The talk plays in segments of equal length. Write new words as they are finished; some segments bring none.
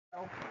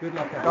Good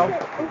luck. Go.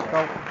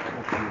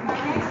 My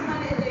next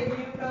one is a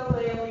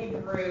ukulele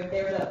group.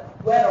 They were the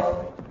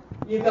Wirral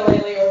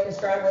Ukulele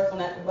Orchestra. I worked on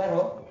that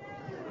Wirral.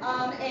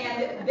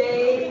 And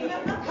they,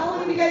 how long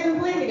have you guys been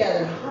playing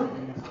together?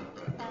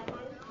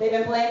 They've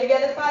been playing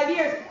together 5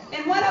 years.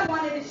 And what I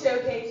wanted to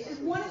showcase is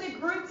one of the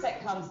groups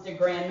that comes to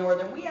Grand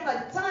Northern. We have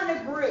a ton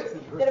of groups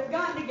that have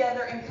gotten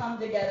together and come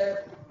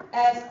together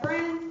as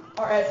friends,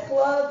 or as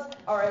clubs,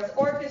 or as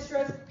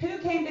orchestras. Who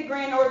came to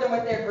Grand Northern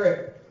with their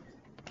group?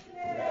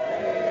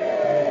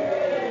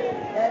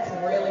 That's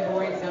really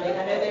boring sounding.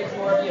 I know there's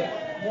more of you.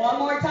 One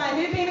more time.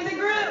 Who came as a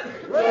group?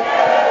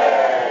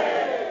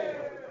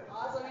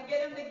 Awesome. And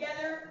get them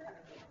together.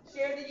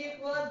 Share the youth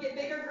club. Get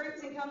bigger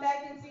groups and come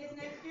back and see us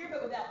next year.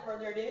 But without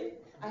further ado,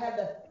 I have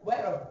the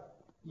Wirral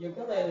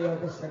Ukulele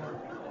Orchestra.